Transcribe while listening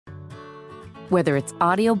Whether it's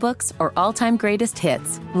audiobooks or all-time greatest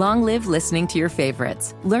hits, long live listening to your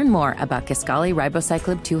favorites. Learn more about Kisqali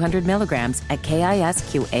Ribociclib 200 milligrams at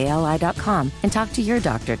KISQALI.com and talk to your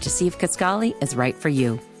doctor to see if Kisqali is right for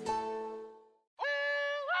you.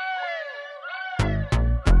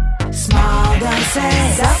 Small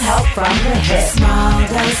doses. Self-help from the hip. Small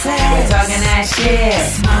doses. We're talking that shit.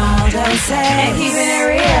 Small doses. And keeping it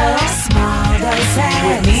real. Small doses.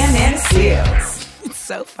 With me and Amanda Seals. It's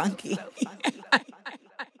so funky.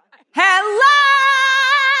 Hello!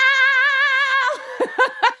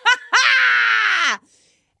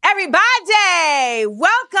 Everybody!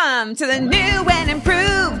 Welcome to the new and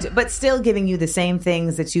improved, but still giving you the same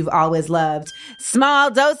things that you've always loved.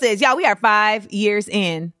 Small doses. Y'all, we are 5 years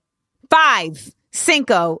in. 5.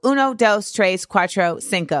 Cinco. Uno, dos, tres, cuatro,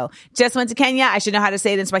 cinco. Just went to Kenya. I should know how to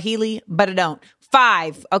say it in Swahili, but I don't.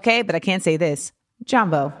 5. Okay, but I can't say this.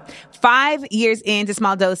 Jumbo. 5 years into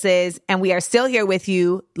Small Doses, and we are still here with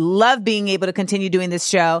you. Love being able to continue doing this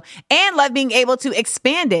show and love being able to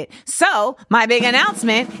expand it. So my big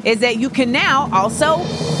announcement is that you can now also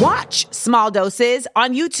watch Small Doses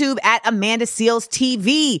on YouTube at Amanda Seals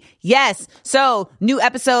TV. Yes. So new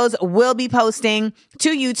episodes will be posting to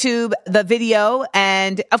YouTube, the video.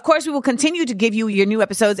 And of course, we will continue to give you your new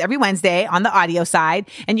episodes every Wednesday on the audio side.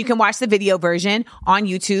 And you can watch the video version on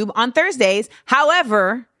YouTube on Thursdays.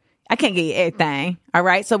 However, I can't get you everything. All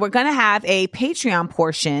right. So we're going to have a Patreon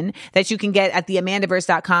portion that you can get at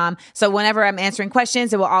theamandaverse.com. So whenever I'm answering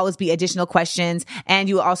questions, there will always be additional questions. And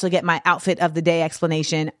you will also get my outfit of the day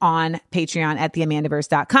explanation on Patreon at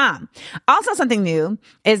theamandaverse.com. Also, something new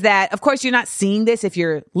is that, of course, you're not seeing this if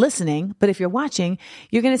you're listening, but if you're watching,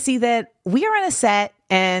 you're going to see that we are on a set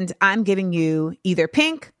and I'm giving you either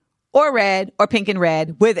pink or red or pink and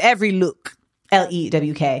red with every look,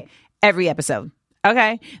 LEWK, every episode.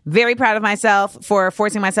 Okay. Very proud of myself for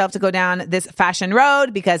forcing myself to go down this fashion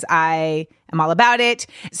road because I am all about it.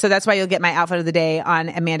 So that's why you'll get my outfit of the day on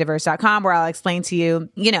amandaverse.com where I'll explain to you,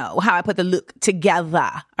 how I put the look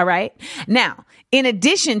together. All right. Now, in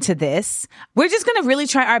addition to this, we're just going to really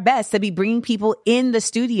try our best to be bringing people in the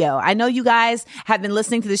studio. I know you guys have been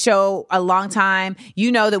listening to the show a long time.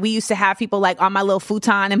 You know that we used to have people like on my little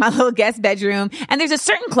futon in my little guest bedroom. And there's a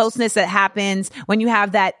certain closeness that happens when you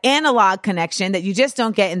have that analog connection that you just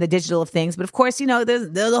don't get in the digital of things. But of course, there's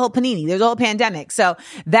the whole panini, there's a whole pandemic. So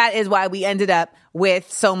that is why we ended up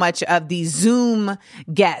with so much of the Zoom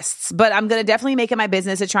guests. But I'm going to definitely make it my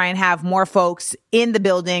business to try and have more folks in the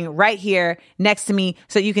building right here next to me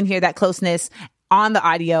so you can hear that closeness on the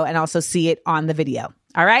audio and also see it on the video.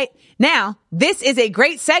 All right. Now, this is a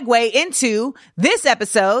great segue into this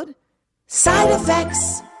episode. Side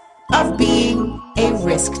effects of being a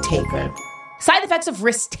risk taker. Side effects of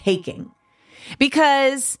risk taking.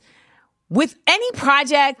 Because with any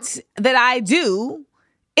project that I do,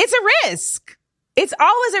 it's a risk. It's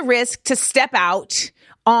always a risk to step out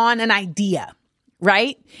on an idea,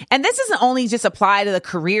 right? And this doesn't only just apply to the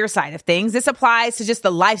career side of things. This applies to just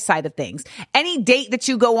the life side of things. Any date that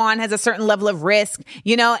you go on has a certain level of risk.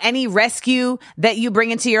 Any rescue that you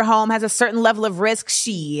bring into your home has a certain level of risk.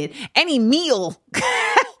 Shit. Any meal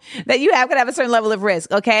that you have could have a certain level of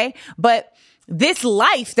risk, okay? But this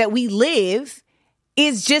life that we live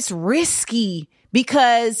is just risky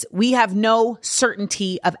because we have no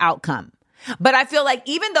certainty of outcome. But I feel like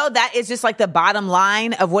even though that is just like the bottom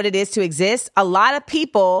line of what it is to exist, a lot of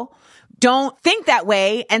people don't think that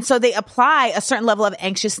way. And so they apply a certain level of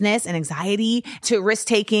anxiousness and anxiety to risk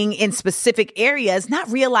taking in specific areas, not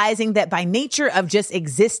realizing that by nature of just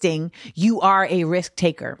existing, you are a risk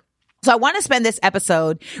taker. So I want to spend this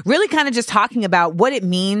episode really kind of just talking about what it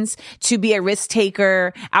means to be a risk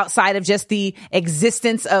taker outside of just the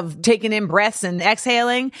existence of taking in breaths and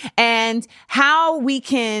exhaling, and how we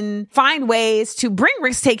can find ways to bring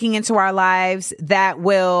risk taking into our lives that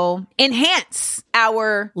will enhance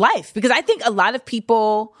our life. Because I think a lot of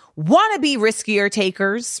people want to be risky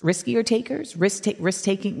business.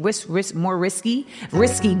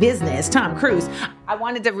 Tom Cruise. I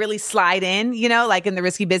wanted to really slide in, like in the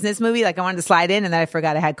Risky Business movie, like I wanted to slide in and then I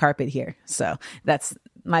forgot I had carpet here. So that's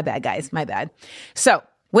my bad, guys. My bad. So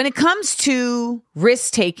when it comes to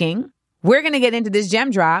risk taking, we're going to get into this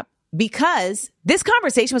gem drop because this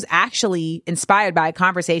conversation was actually inspired by a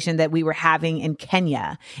conversation that we were having in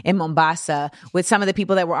Kenya, in Mombasa, with some of the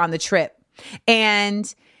people that were on the trip.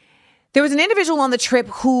 And There was an individual on the trip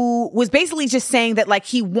who was basically just saying that like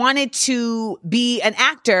he wanted to be an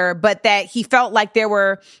actor, but that he felt like there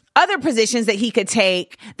were other positions that he could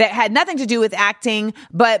take that had nothing to do with acting,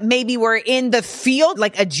 but maybe were in the field,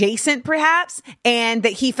 like adjacent perhaps. And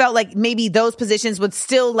that he felt like maybe those positions would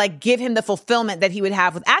still like give him the fulfillment that he would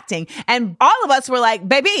have with acting. And all of us were like,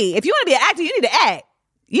 baby, if you want to be an actor, you need to act.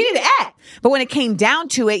 You need to act. But when it came down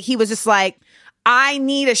to it, he was just like, I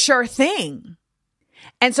need a sure thing.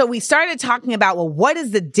 And so we started talking about, well, what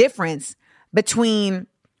is the difference between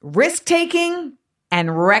risk-taking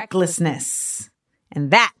and recklessness?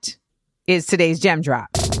 And that is today's gem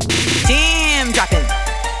drop. Gem dropping.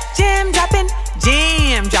 Gem dropping.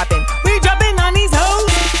 Gem dropping. We dropping on these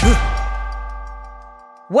hoes.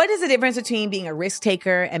 What is the difference between being a risk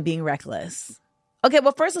taker and being reckless? Okay,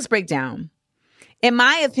 well, first let's break down. In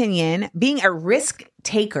my opinion, being a risk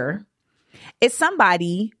taker is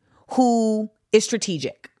somebody who is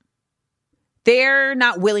strategic. They're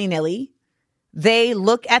not willy-nilly. They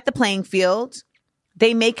look at the playing field.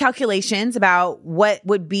 They make calculations about what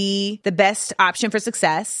would be the best option for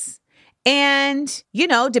success. And, you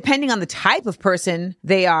know, depending on the type of person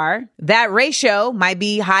they are, that ratio might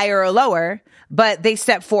be higher or lower, but they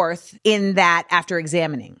step forth in that after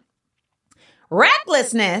examining.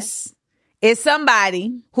 Recklessness is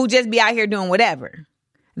somebody who just be out here doing whatever.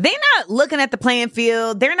 They're not looking at the playing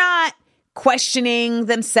field. They're not questioning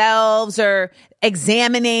themselves or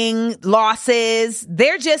examining losses.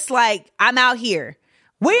 They're just like, I'm out here.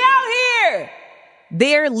 We out here.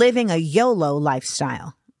 They're living a YOLO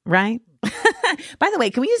lifestyle, right? By the way,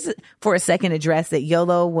 can we just for a second address that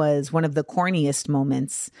YOLO was one of the corniest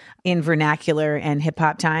moments in vernacular and hip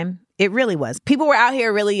hop time? It really was. People were out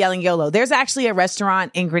here really yelling YOLO. There's actually a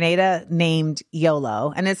restaurant in Grenada named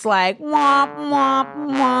YOLO, and it's like, womp, womp,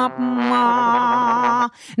 womp, womp.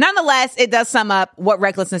 Nonetheless, it does sum up what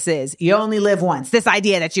recklessness is. You only live once. This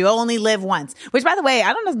idea that you only live once, which, by the way,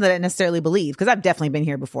 I don't know that I necessarily believe, because I've definitely been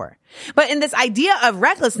here before. But in this idea of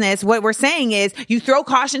recklessness, what we're saying is you throw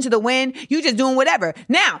caution to the wind, you just doing whatever.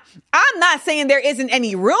 Now, I'm not saying there isn't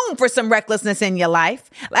any room for some recklessness in your life.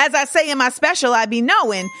 As I say in my special, I be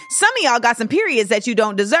knowing some of y'all got some periods that you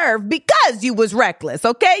don't deserve because you was reckless,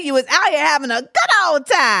 okay? You was out here having a good old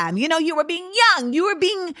time. You know, you were being young. You were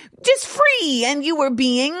being just free, and you were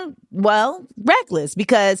being, well, reckless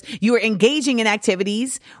because you were engaging in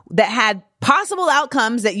activities that had possible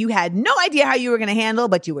outcomes that you had no idea how you were going to handle,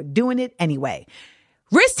 but you were doing it anyway.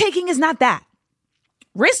 Risk-taking is not that.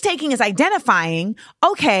 Risk-taking is identifying,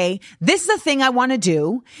 okay, this is a thing I want to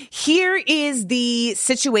do. Here is the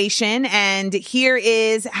situation, and here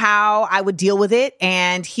is how I would deal with it,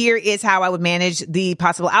 and here is how I would manage the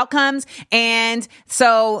possible outcomes. And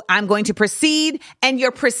so I'm going to proceed, and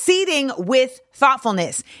you're proceeding with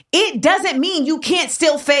thoughtfulness. It doesn't mean you can't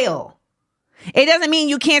still fail. It doesn't mean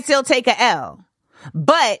you can't still take a L.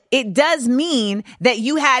 But it does mean that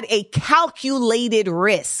you had a calculated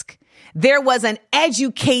risk. There was an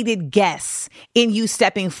educated guess in you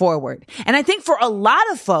stepping forward. And I think for a lot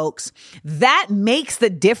of folks, that makes the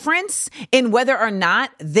difference in whether or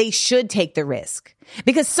not they should take the risk.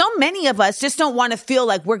 Because so many of us just don't want to feel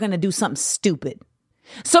like we're going to do something stupid.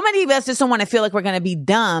 So many of us just don't want to feel like we're going to be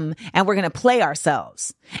dumb and we're going to play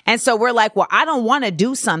ourselves. And so we're like, well, I don't want to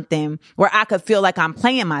do something where I could feel like I'm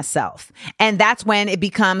playing myself. And that's when it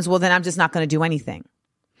becomes, well, then I'm just not going to do anything.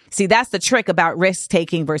 See, that's the trick about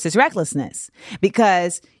risk-taking versus recklessness,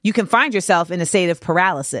 because you can find yourself in a state of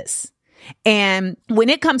paralysis. And when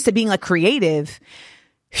it comes to being a creative,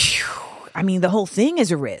 I mean, the whole thing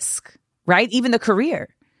is a risk, right? Even the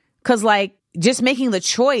career. Because like just making the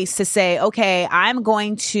choice to say, okay, I'm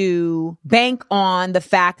going to bank on the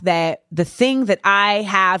fact that the thing that I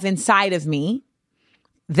have inside of me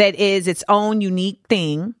that is its own unique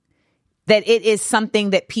thing, that it is something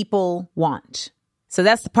that people want. So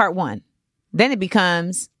that's the part one. Then it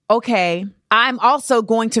becomes, okay, I'm also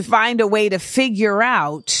going to find a way to figure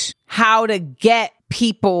out how to get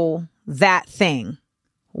people that thing.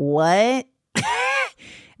 What?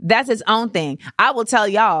 That's its own thing. I will tell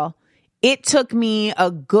y'all, it took me a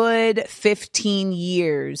good 15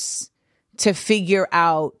 years to figure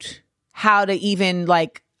out how to even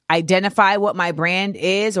like identify what my brand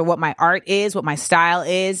is or what my art is, what my style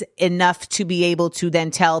is, enough to be able to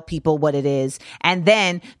then tell people what it is. And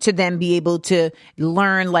then to then be able to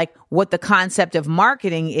learn like what the concept of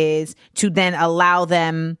marketing is, to then allow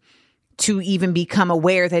them to even become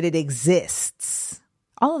aware that it exists.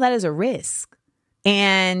 All of that is a risk.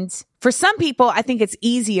 And for some people, I think it's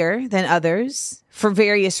easier than others for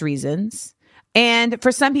various reasons. And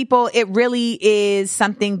for some people, it really is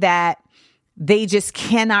something that they just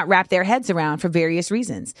cannot wrap their heads around for various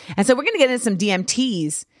reasons. And so we're going to get into some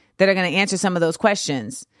DMTs that are going to answer some of those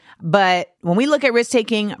questions. But when we look at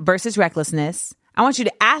risk-taking versus recklessness, I want you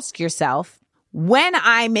to ask yourself, when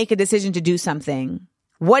I make a decision to do something,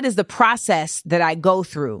 what is the process that I go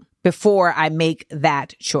through before I make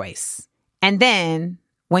that choice? And then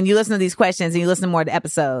when you listen to these questions and you listen more to the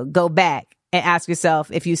episode, go back and ask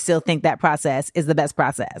yourself if you still think that process is the best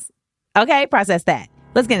process. Okay, process that.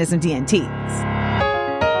 Let's get into some DMTs.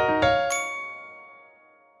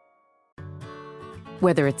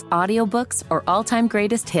 Whether it's audiobooks or all-time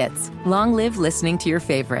greatest hits, long live listening to your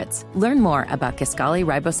favorites. Learn more about Kisqali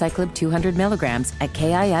Ribociclib 200 milligrams at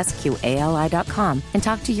KISQALI.com and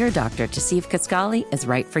talk to your doctor to see if Kisqali is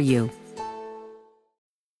right for you.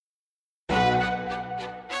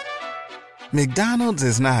 McDonald's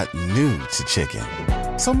is not new to chicken.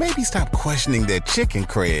 So maybe stop questioning their chicken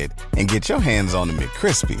cred and get your hands on the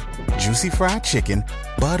McCrispy. Juicy fried chicken,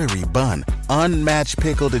 buttery bun, unmatched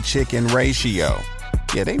pickle to chicken ratio.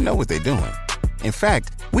 Yeah, they know what they're doing. In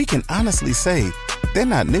fact, we can honestly say they're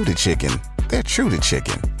not new to chicken, they're true to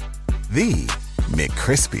chicken. The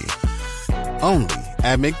McCrispy. Only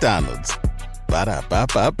at McDonald's.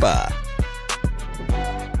 Ba-da-ba-ba-ba.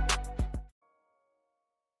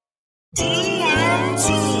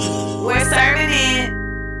 DMT. We're serving it.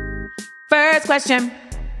 First question.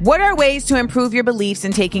 What are ways to improve your beliefs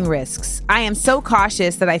in taking risks? I am so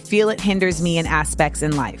cautious that I feel it hinders me in aspects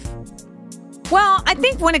in life. Well, I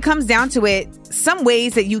think when it comes down to it, some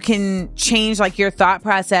ways that you can change like your thought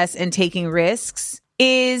process in taking risks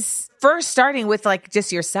is first starting with like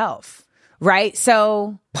just yourself, right?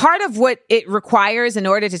 So part of what it requires in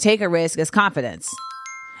order to take a risk is confidence.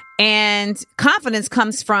 And confidence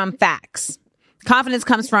comes from facts. Confidence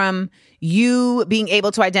comes from you being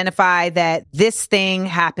able to identify that this thing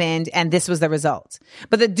happened and this was the result.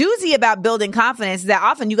 But the doozy about building confidence is that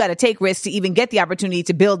often you got to take risks to even get the opportunity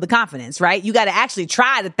to build the confidence, right? You got to actually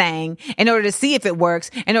try the thing in order to see if it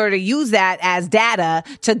works, in order to use that as data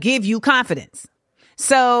to give you confidence.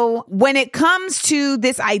 So when it comes to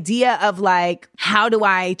this idea of like, how do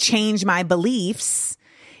I change my beliefs?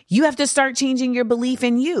 You have to start changing your belief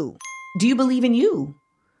in you. Do you believe in you?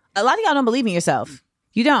 A lot of y'all don't believe in yourself.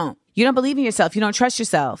 You don't. You don't believe in yourself. You don't trust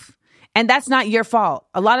yourself. And that's not your fault.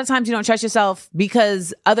 A lot of times you don't trust yourself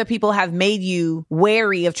because other people have made you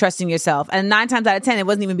wary of trusting yourself. And 9 times out of 10, it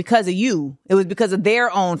wasn't even because of you. It was because of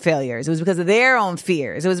their own failures. It was because of their own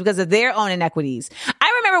fears. It was because of their own inequities.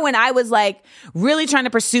 I remember when I was like really trying to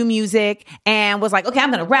pursue music and was like, okay,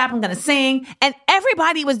 I'm going to rap, I'm going to sing. And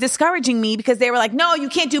everybody was discouraging me because they were like, no, you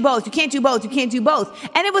can't do both. You can't do both. You can't do both.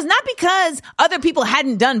 And it was not because other people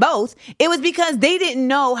hadn't done both. It was because they didn't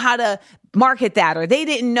know how to market that, or they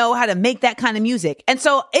didn't know how to make that kind of music. And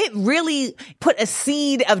so it really put a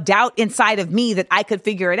seed of doubt inside of me that I could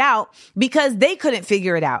figure it out because they couldn't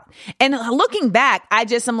figure it out. And looking back,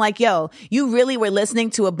 I'm like, yo, you really were listening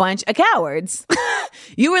to a bunch of cowards.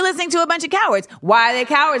 You were listening to a bunch of cowards. Why are they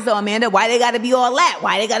cowards though, Amanda? Why they gotta be all that?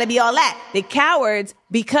 Why they gotta be all that? They cowards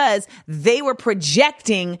because they were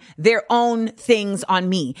projecting their own things on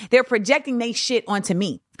me. They're projecting their shit onto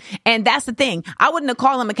me. And that's the thing. I wouldn't have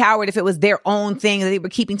called them a coward if it was their own thing that they were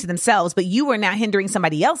keeping to themselves, but you are now hindering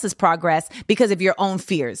somebody else's progress because of your own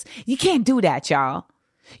fears. You can't do that, y'all.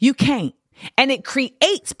 You can't. And it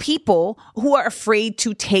creates people who are afraid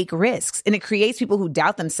to take risks, and it creates people who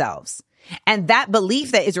doubt themselves. And that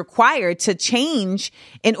belief that is required to change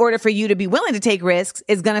in order for you to be willing to take risks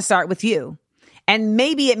is going to start with you. And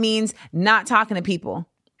maybe it means not talking to people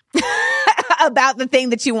about the thing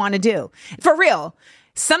that you want to do. For real.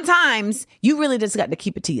 Sometimes you really just got to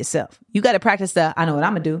keep it to yourself. You got to practice the I know what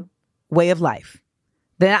I'm going to do way of life.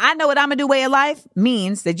 Then I know what I'm going to do way of life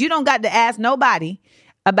means that you don't got to ask nobody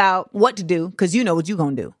about what to do because you know what you're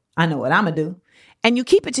going to do. I know what I'm going to do. And you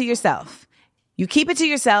keep it to yourself. You keep it to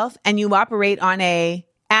yourself and you operate on a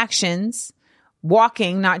actions,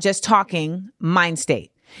 walking, not just talking mind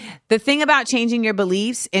state. The thing about changing your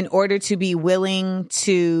beliefs in order to be willing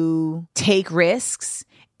to take risks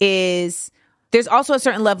is there's also a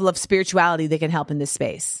certain level of spirituality that can help in this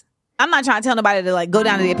space. I'm not trying to tell nobody to like go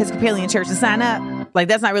down to the Episcopalian church and sign up. Like,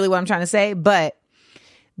 that's not really what I'm trying to say. But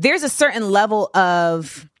there's a certain level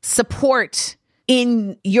of support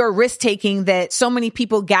in your risk taking that so many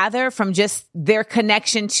people gather from just their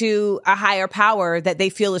connection to a higher power that they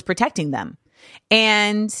feel is protecting them.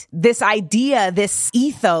 And this idea, this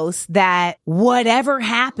ethos that whatever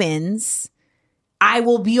happens, I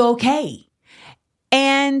will be okay.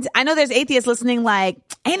 And I know there's atheists listening like,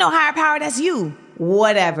 ain't no higher power, that's you.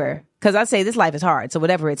 Whatever. Because I say this life is hard, so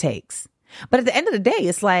whatever it takes. But at the end of the day,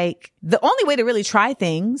 it's like the only way to really try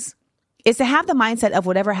things is to have the mindset of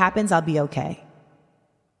whatever happens, I'll be okay.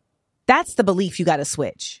 That's the belief you got to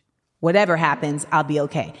switch. Whatever happens, I'll be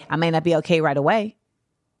okay. I may not be okay right away.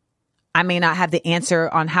 I may not have the answer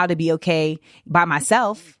on how to be okay by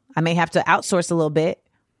myself. I may have to outsource a little bit,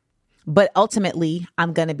 but ultimately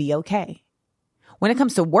I'm going to be okay. When it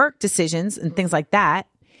comes to work decisions and things like that,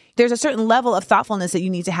 there's a certain level of thoughtfulness that you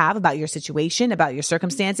need to have about your situation, about your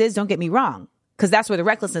circumstances. Don't get me wrong, because that's where the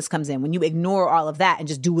recklessness comes in, when you ignore all of that and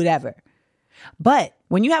just do whatever. But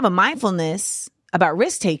when you have a mindfulness about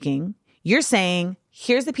risk taking, you're saying,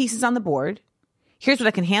 here's the pieces on the board. Here's what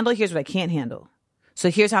I can handle. Here's what I can't handle.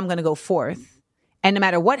 So here's how I'm going to go forth. And no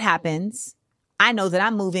matter what happens, I know that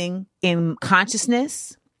I'm moving in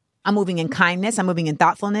consciousness. I'm moving in kindness. I'm moving in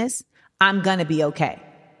thoughtfulness. I'm going to be okay.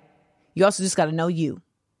 You also just got to know you.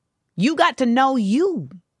 You got to know you.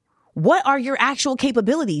 What are your actual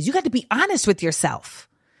capabilities? You got to be honest with yourself.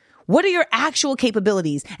 What are your actual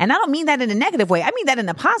capabilities? And I don't mean that in a negative way. I mean that in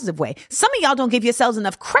a positive way. Some of y'all don't give yourselves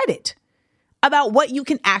enough credit about what you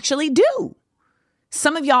can actually do.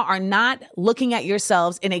 Some of y'all are not looking at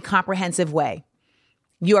yourselves in a comprehensive way.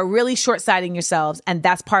 You are really short-sighting yourselves, and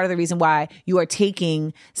that's part of the reason why you are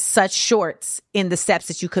taking such shorts in the steps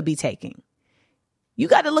that you could be taking. You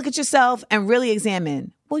got to look at yourself and really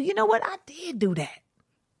examine, well, you know what? I did do that.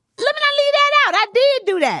 Let me not leave that out. I did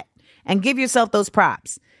do that. And give yourself those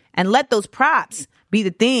props. And let those props be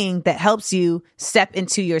the thing that helps you step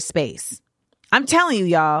into your space. I'm telling you,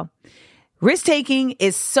 y'all, risk-taking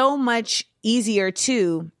is so much easier,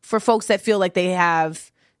 too, for folks that feel like they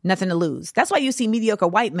have nothing to lose. That's why you see mediocre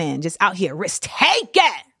white men just out here risk-taking.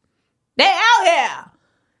 They're out here.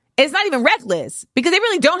 It's not even reckless because they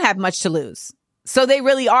really don't have much to lose. So they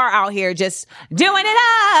really are out here just doing it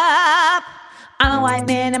up. I'm a white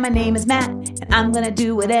man and my name is Matt, and I'm going to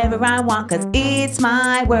do whatever I want because it's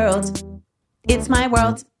my world. It's my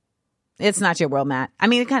world. It's not your world, Matt. I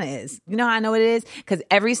mean, it kind of is. You know how I know it is? Because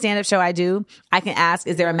every stand-up show I do, I can ask,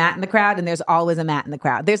 is there a Matt in the crowd? And there's always a Matt in the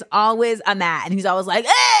crowd. There's always a Matt. And he's always like,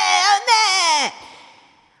 hey, I'm Matt.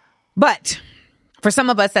 But for some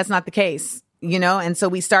of us, that's not the case, you know? And so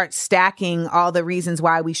we start stacking all the reasons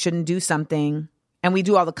why we shouldn't do something. And we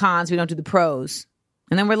do all the cons. We don't do the pros.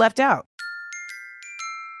 And then we're left out.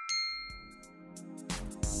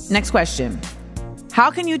 Next question.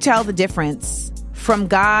 How can you tell the difference from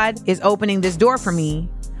God is opening this door for me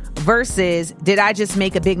versus did I just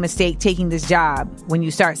make a big mistake taking this job when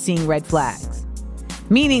you start seeing red flags?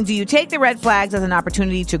 Meaning, do you take the red flags as an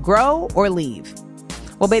opportunity to grow or leave?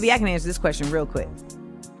 Well, baby, I can answer this question real quick.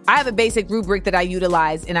 I have a basic rubric that I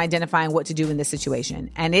utilize in identifying what to do in this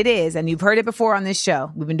situation. And it is, and you've heard it before on this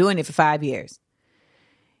show, we've been doing it for 5 years.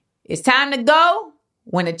 It's time to go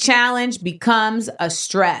when a challenge becomes a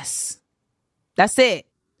stress. That's it.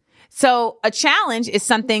 So a challenge is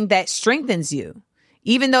something that strengthens you.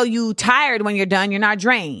 Even though you're tired when you're done, you're not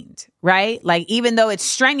drained, right? Like, even though it's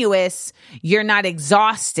strenuous, you're not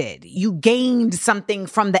exhausted. You gained something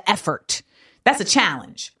from the effort. That's a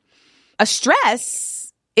challenge. A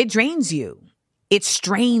stress, it drains you. It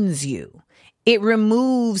strains you. It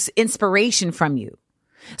removes inspiration from you.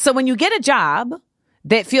 So when you get a job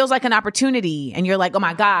that feels like an opportunity and you're like, oh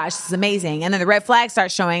my gosh, this is amazing. And then the red flag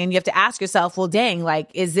starts showing and you have to ask yourself, well, dang, like,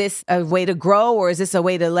 is this a way to grow or is this a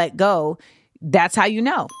way to let go? That's how you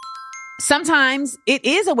know. Sometimes it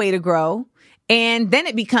is a way to grow and then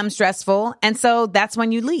it becomes stressful. And so that's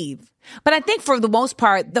when you leave. But I think for the most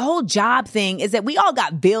part, the whole job thing is that we all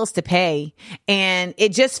got bills to pay and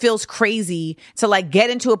it just feels crazy to like get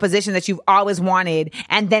into a position that you've always wanted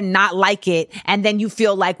and then not like it. And then you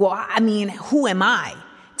feel like, well, I mean, who am I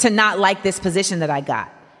to not like this position that I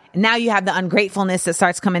got? Now you have the ungratefulness that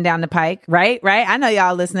starts coming down the pike, right? Right? I know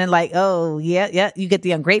y'all listening like, oh, yeah. You get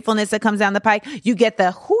the ungratefulness that comes down the pike. You get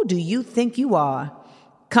the who do you think you are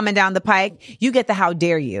coming down the pike. You get the how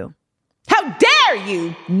dare you. How dare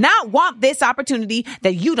you not want this opportunity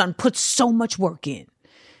that you done put so much work in?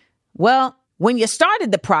 Well, when you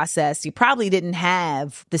started the process, you probably didn't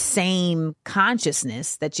have the same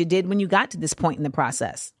consciousness that you did when you got to this point in the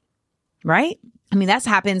process, right? I mean, that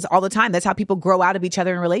happens all the time. That's how people grow out of each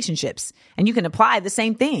other in relationships. And you can apply the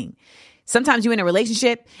same thing. Sometimes you're in a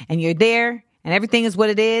relationship and you're there and everything is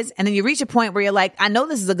what it is. And then you reach a point where you're like, I know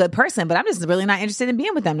this is a good person, but I'm just really not interested in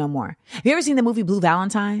being with them no more. Have you ever seen the movie Blue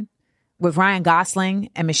Valentine with Ryan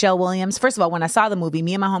Gosling and Michelle Williams? First of all, when I saw the movie,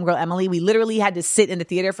 me and my homegirl Emily, we literally had to sit in the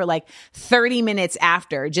theater for like 30 minutes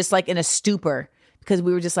after, just like in a stupor, because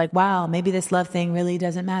we were just like, wow, maybe this love thing really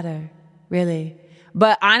doesn't matter. Really.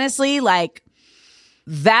 But honestly, like,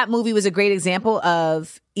 that movie was a great example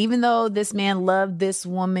of, even though this man loved this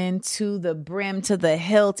woman to the brim, to the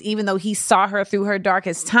hilt, even though he saw her through her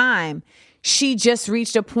darkest time, she just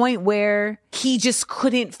reached a point where he just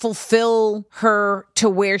couldn't fulfill her to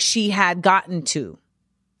where she had gotten to.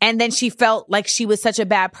 And then she felt like she was such a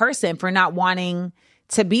bad person for not wanting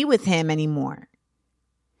to be with him anymore.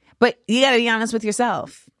 But you got to be honest with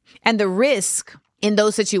yourself. And the risk in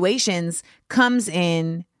those situations comes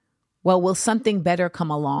in, well, will something better come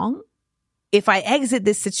along? If I exit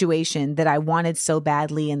this situation that I wanted so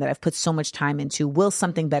badly and that I've put so much time into, will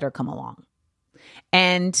something better come along?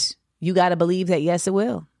 And you got to believe that, yes, it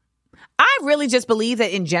will. I really just believe that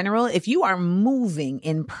in general, if you are moving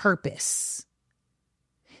in purpose,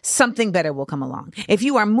 something better will come along. If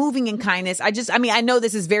you are moving in kindness, I know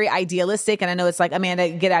this is very idealistic, and I know it's like, Amanda,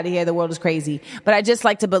 get out of here, the world is crazy. But I just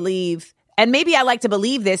like to believe, and maybe I like to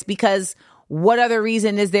believe this because what other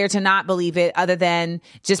reason is there to not believe it other than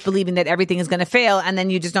just believing that everything is going to fail and then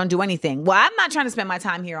you just don't do anything? Well, I'm not trying to spend my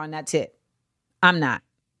time here on that tip. I'm not.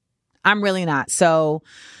 I'm really not. So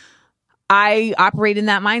I operate in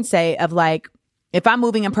that mindset of like, if I'm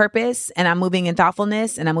moving in purpose and I'm moving in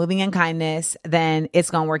thoughtfulness and I'm moving in kindness, then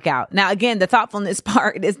it's going to work out. Now, again, the thoughtfulness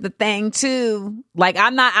part is the thing too. Like,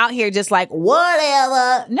 I'm not out here just like,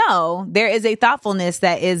 whatever. No, there is a thoughtfulness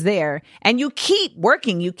that is there. And you keep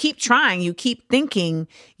working, you keep trying, you keep thinking,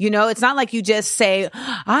 it's not like you just say,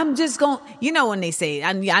 I'm just going, when they say,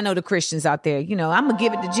 I know the Christians out there, I'm going to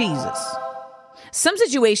give it to Jesus. Some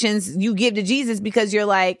situations you give to Jesus because you're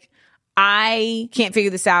like, I can't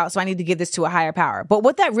figure this out, so I need to give this to a higher power. But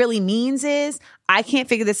what that really means is I can't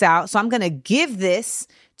figure this out, so I'm going to give this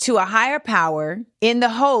to a higher power in the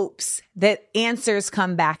hopes that answers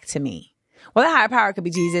come back to me. Well, that higher power could be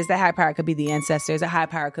Jesus. That higher power could be the ancestors. That higher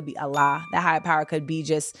power could be Allah. That higher power could be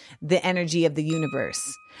just the energy of the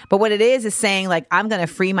universe. But what it is saying, like, I'm going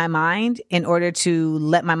to free my mind in order to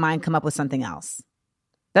let my mind come up with something else.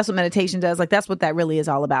 That's what meditation does. Like, that's what that really is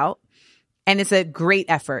all about. And it's a great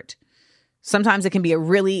effort. Sometimes it can be a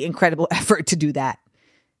really incredible effort to do that.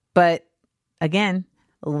 But again,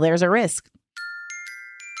 there's a risk.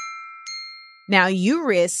 Now, you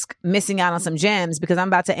risk missing out on some gems because I'm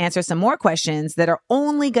about to answer some more questions that are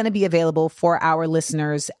only going to be available for our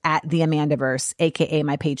listeners at the Amandaverse, aka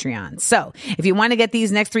my Patreon. So if you want to get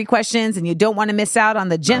these next 3 questions and you don't want to miss out on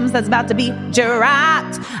the gems that's about to be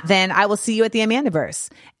dropped, then I will see you at the Amandaverse.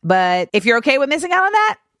 But if you're okay with missing out on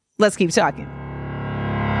that, let's keep talking.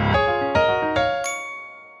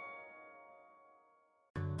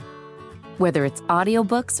 Whether it's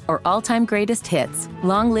audiobooks or all-time greatest hits,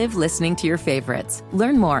 long live listening to your favorites.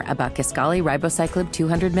 Learn more about Kisqali Ribociclib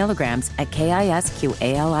 200 milligrams at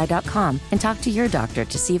KISQALI.com and talk to your doctor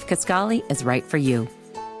to see if Kisqali is right for you.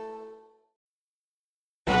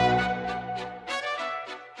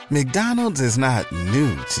 McDonald's is not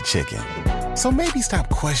new to chicken. So maybe stop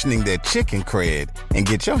questioning their chicken cred and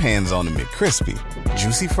get your hands on the McCrispy.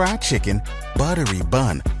 Juicy fried chicken, buttery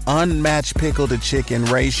bun, unmatched pickle to chicken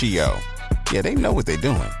ratio. Yeah, they know what they're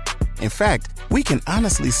doing. In fact, we can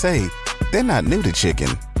honestly say they're not new to chicken.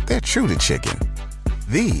 They're true to chicken.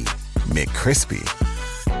 The McCrispy.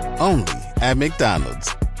 Only at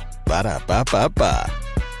McDonald's. Ba-da-ba-ba-ba.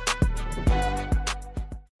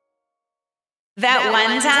 That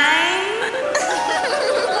one time.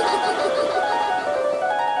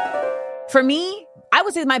 For me, I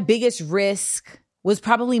would say my biggest risk was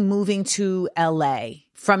probably moving to LA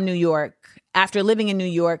from New York after living in New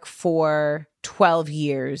York for 15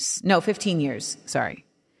 years, sorry.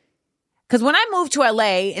 Because when I moved to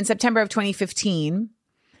LA in September of 2015,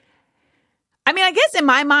 I guess in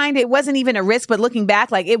my mind, it wasn't even a risk, but looking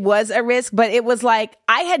back, like it was a risk, but it was like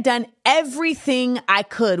I had done everything I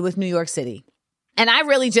could with New York City. And I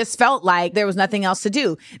really just felt like there was nothing else to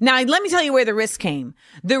do. Now, let me tell you where the risk came.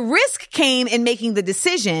 The risk came in making the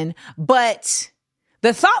decision, but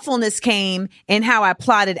the thoughtfulness came in how I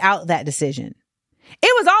plotted out that decision.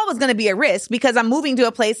 It was always going to be a risk because I'm moving to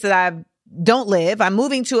a place that I don't live. I'm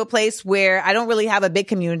moving to a place where I don't really have a big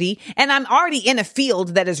community, and I'm already in a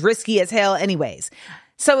field that is risky as hell anyways.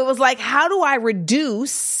 So it was like, how do I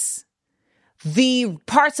reduce the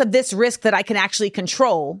parts of this risk that I can actually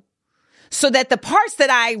control so that the parts that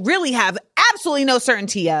I really have absolutely no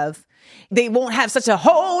certainty of, they won't have such a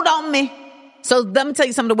hold on me? So let me tell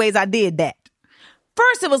you some of the ways I did that.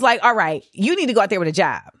 First, it was like, all right, you need to go out there with a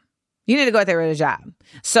job. You need to go out there with a job.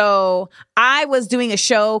 So I was doing a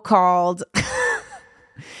show called,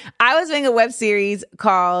 I was doing a web series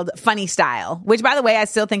called Funny Style, which, by the way, I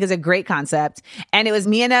still think is a great concept. And it was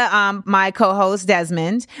me and my co-host,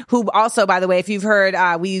 Desmond, who also, by the way, if you've heard,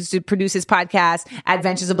 we used to produce his podcast,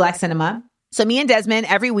 Adventures of Black Cinema. So me and Desmond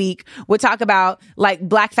every week would talk about like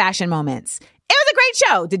Black fashion moments. It was a great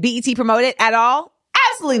show. Did BET promote it at all?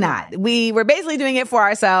 Absolutely not. We were basically doing it for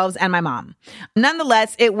ourselves and my mom.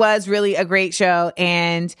 Nonetheless, it was really a great show.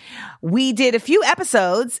 And we did a few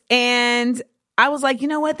episodes and I was like, you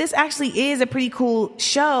know what? This actually is a pretty cool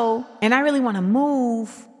show. And I really want to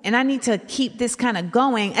move and I need to keep this kind of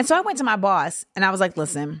going. And so I went to my boss and I was like,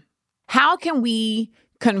 listen, how can we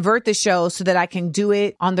convert the show so that I can do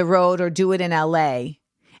it on the road or do it in LA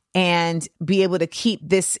and be able to keep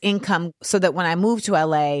this income so that when I move to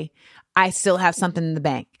LA, I still have something in the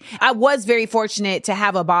bank. I was very fortunate to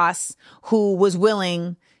have a boss who was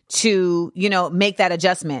willing to, make that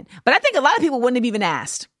adjustment. But I think a lot of people wouldn't have even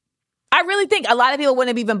asked. I really think a lot of people wouldn't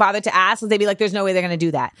have even bothered to ask because they'd be like, there's no way they're going to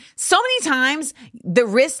do that. So many times the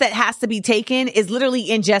risk that has to be taken is literally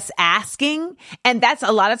in just asking. And that's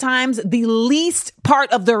a lot of times the least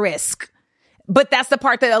part of the risk. But that's the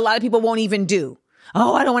part that a lot of people won't even do.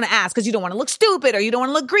 Oh, I don't want to ask because you don't want to look stupid or you don't want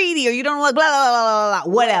to look greedy or you don't want to look blah, blah, blah, blah,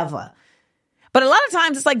 blah, whatever. But a lot of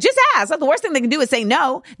times it's like, just ask. Like, the worst thing they can do is say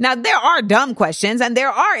no. Now, there are dumb questions and there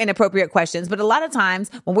are inappropriate questions. But a lot of times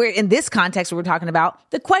when we're in this context we're talking about,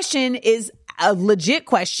 the question is a legit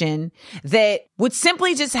question that would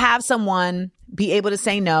simply just have someone be able to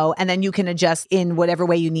say no. And then you can adjust in whatever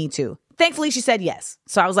way you need to. Thankfully, she said yes.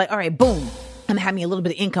 So I was like, all right, boom. I'm going to have me a little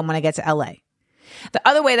bit of income when I get to LA. The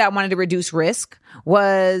other way that I wanted to reduce risk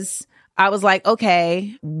was I was like,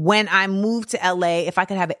 okay, when I move to LA, if I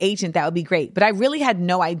could have an agent, that would be great. But I really had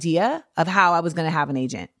no idea of how I was going to have an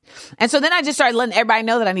agent. And so then I just started letting everybody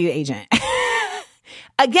know that I need an agent.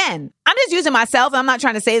 Again, I'm just using myself. I'm not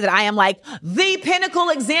trying to say that I am like the pinnacle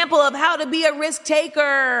example of how to be a risk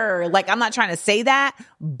taker. Like, I'm not trying to say that,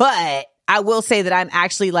 but I will say that I'm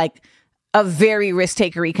actually like a very risk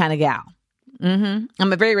takery kind of gal. I'm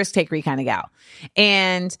a very risk takery kind of gal.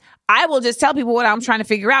 And I will just tell people what I'm trying to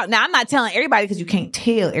figure out. Now, I'm not telling everybody because you can't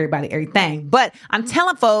tell everybody everything, but I'm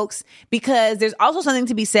telling folks because there's also something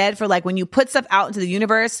to be said for like when you put stuff out into the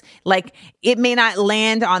universe, like it may not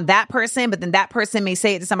land on that person, but then that person may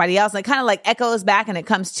say it to somebody else. And it kind of like echoes back and it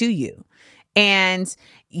comes to you. And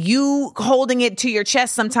you holding it to your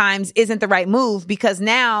chest sometimes isn't the right move because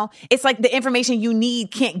now it's like the information you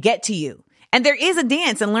need can't get to you. And there is a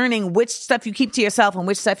dance in learning which stuff you keep to yourself and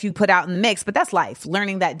which stuff you put out in the mix, but that's life,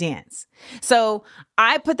 learning that dance. So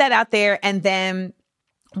I put that out there and then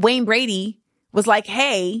Wayne Brady was like,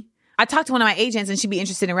 hey, I talked to one of my agents and she'd be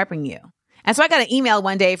interested in repping you. And so I got an email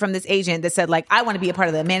one day from this agent that said like, I want to be a part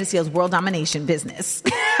of the Amanda Seales world domination business.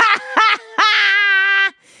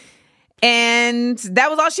 And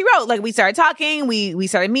that was all she wrote. Like we started talking, we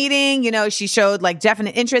started meeting, she showed like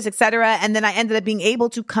definite interest, etc. And then I ended up being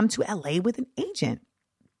able to come to LA with an agent.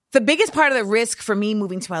 The biggest part of the risk for me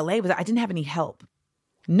moving to LA was I didn't have any help.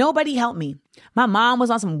 Nobody helped me. My mom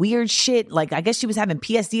was on some weird shit. Like I guess she was having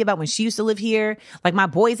PSD about when she used to live here. Like my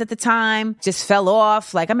boys at the time just fell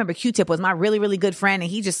off. Like I remember Q-Tip was my really, really good friend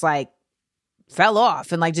and he just like fell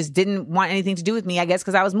off and like just didn't want anything to do with me, I guess,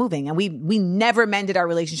 because I was moving. And we never mended our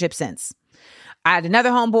relationship since. I had another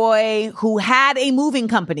homeboy who had a moving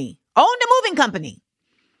company, owned a moving company.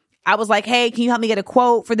 I was like, hey, can you help me get a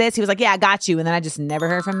quote for this? He was like, yeah, I got you. And then I just never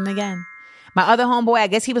heard from him again. My other homeboy, I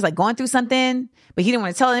guess he was like going through something, but he didn't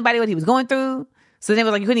want to tell anybody what he was going through. So then it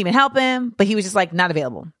was like, you couldn't even help him, but he was just like not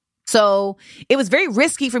available. So it was very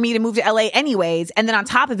risky for me to move to LA anyways. And then on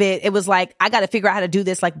top of it, it was like, I got to figure out how to do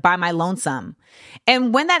this like by my lonesome.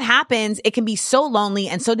 And when that happens, it can be so lonely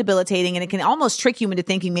and so debilitating. And it can almost trick you into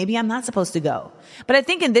thinking maybe I'm not supposed to go. But I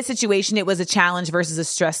think in this situation, it was a challenge versus a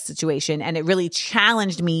stress situation. And it really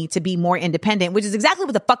challenged me to be more independent, which is exactly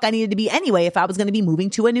what the fuck I needed to be anyway if I was going to be moving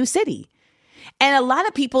to a new city. And a lot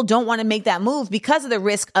of people don't want to make that move because of the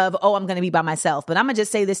risk of, oh, I'm going to be by myself. But I'm going to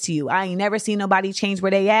just say this to you. I ain't never seen nobody change where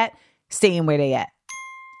they at, staying where they at.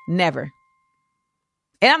 Never.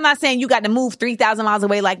 And I'm not saying you got to move 3,000 miles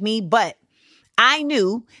away like me, but I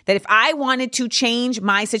knew that if I wanted to change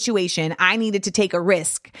my situation, I needed to take a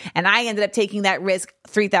risk. And I ended up taking that risk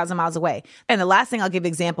 3,000 miles away. And the last thing I'll give an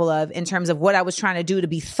example of in terms of what I was trying to do to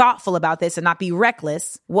be thoughtful about this and not be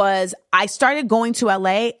reckless was I started going to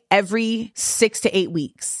LA every 6 to 8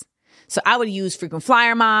 weeks. So I would use frequent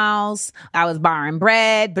flyer miles. I was borrowing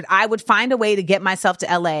bread, but I would find a way to get myself to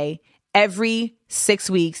LA every 6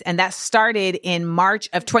 weeks. And that started in March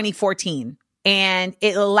of 2014. And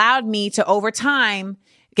it allowed me to, over time,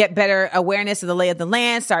 get better awareness of the lay of the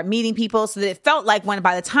land, start meeting people so that it felt like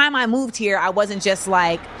by the time I moved here, I wasn't just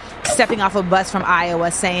like stepping off a bus from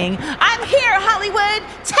Iowa saying, I'm here, Hollywood,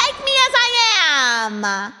 take me as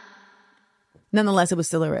I am. Nonetheless, it was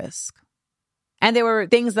still a risk. And there were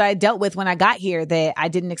things that I dealt with when I got here that I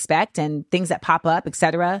didn't expect and things that pop up,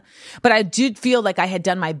 etc. But I did feel like I had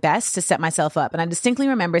done my best to set myself up. And I distinctly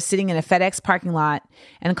remember sitting in a FedEx parking lot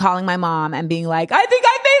and calling my mom and being like, I think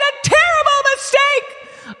I made a terrible mistake.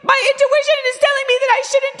 My intuition is telling me that I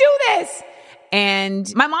shouldn't do this.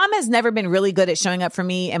 And my mom has never been really good at showing up for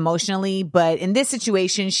me emotionally. But in this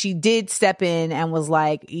situation, she did step in and was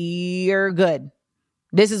like, you're good.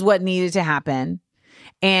 This is what needed to happen.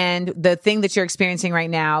 And the thing that you're experiencing right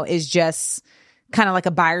now is just kind of like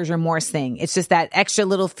a buyer's remorse thing. It's just that extra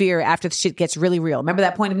little fear after the shit gets really real. Remember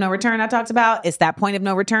that point of no return I talked about? It's that point of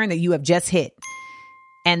no return that you have just hit.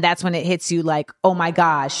 And that's when it hits you like, oh my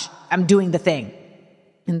gosh, I'm doing the thing.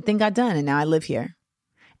 And the thing got done. And now I live here.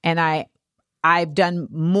 And I've done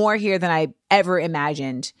more here than I ever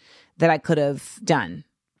imagined that I could have done.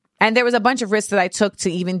 And there was a bunch of risks that I took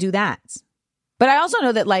to even do that. But I also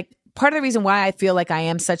know that like, part of the reason why I feel like I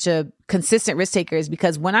am such a consistent risk taker is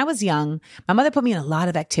because when I was young, my mother put me in a lot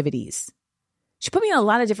of activities. She put me in a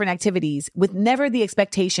lot of different activities with never the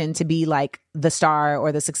expectation to be like the star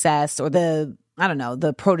or the success or the, I don't know,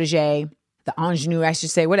 the protege, the ingenue, I should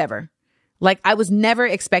say, whatever. Like I was never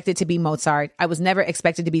expected to be Mozart. I was never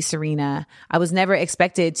expected to be Serena. I was never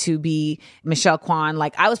expected to be Michelle Kwan.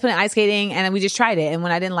 Like I was putting ice skating and we just tried it. And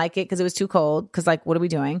when I didn't like it because it was too cold, because like, what are we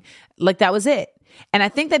doing? Like that was it. And I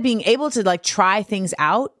think that being able to like try things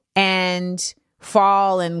out and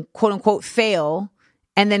fall and quote unquote fail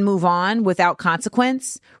and then move on without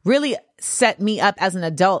consequence really set me up as an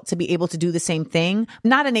adult to be able to do the same thing,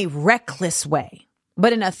 not in a reckless way,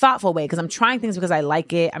 but in a thoughtful way, because I'm trying things because I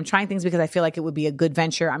like it. I'm trying things because I feel like it would be a good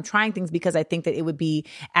venture. I'm trying things because I think that it would be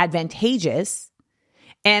advantageous.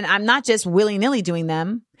 And I'm not just willy-nilly doing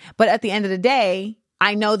them, but at the end of the day,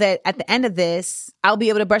 I know that at the end of this, I'll be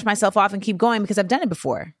able to brush myself off and keep going because I've done it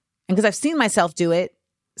before. And because I've seen myself do it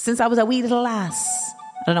since I was a wee little lass.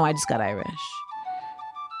 I don't know, I just got Irish.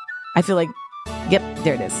 I feel like, yep,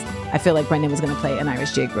 there it is. I feel like Brendan was going to play an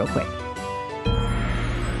Irish jig real quick.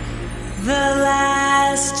 The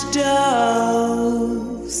last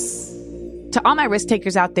dose. To all my risk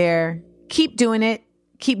takers out there, keep doing it.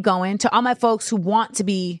 Keep going. To all my folks who want to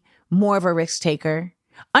be more of a risk taker,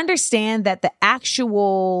 understand that the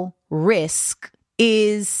actual risk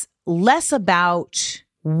is less about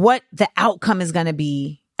what the outcome is going to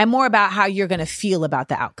be and more about how you're going to feel about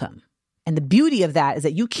the outcome. And the beauty of that is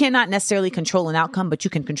that you cannot necessarily control an outcome, but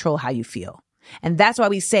you can control how you feel. And that's why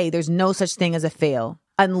we say there's no such thing as a fail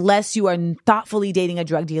unless you are thoughtfully dating a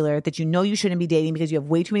drug dealer that you know you shouldn't be dating because you have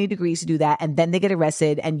way too many degrees to do that. And then they get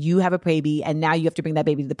arrested and you have a baby and now you have to bring that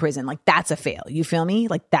baby to the prison. Like that's a fail. You feel me?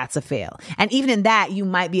 Like that's a fail. And even in that, you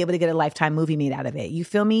might be able to get a Lifetime movie made out of it. You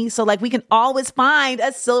feel me? So like we can always find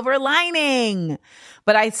a silver lining.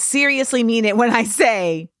 But I seriously mean it when I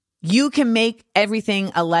say you can make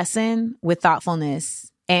everything a lesson with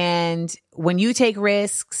thoughtfulness. And when you take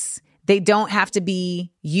risks, they don't have to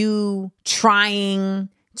be you trying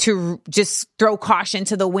to just throw caution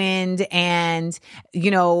to the wind and, you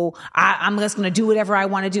know, I'm just going to do whatever I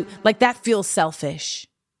want to do. Like that feels selfish.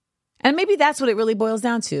 And maybe that's what it really boils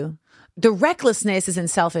down to. The recklessness is in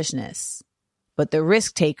selfishness, but the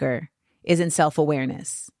risk taker is in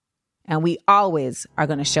self-awareness. And we always are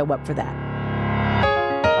going to show up for that.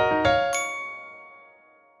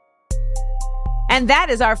 And that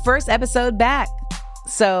is our first episode back.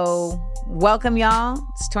 So welcome, y'all.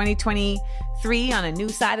 It's 2023 on a new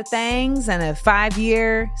side of things and a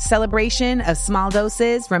 5-year celebration of Small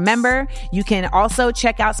Doses. Remember, you can also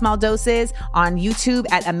check out Small Doses on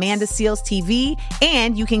YouTube at Amanda Seales TV.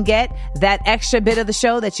 And you can get that extra bit of the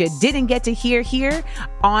show that you didn't get to hear here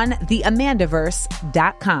on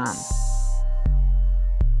theamandaverse.com.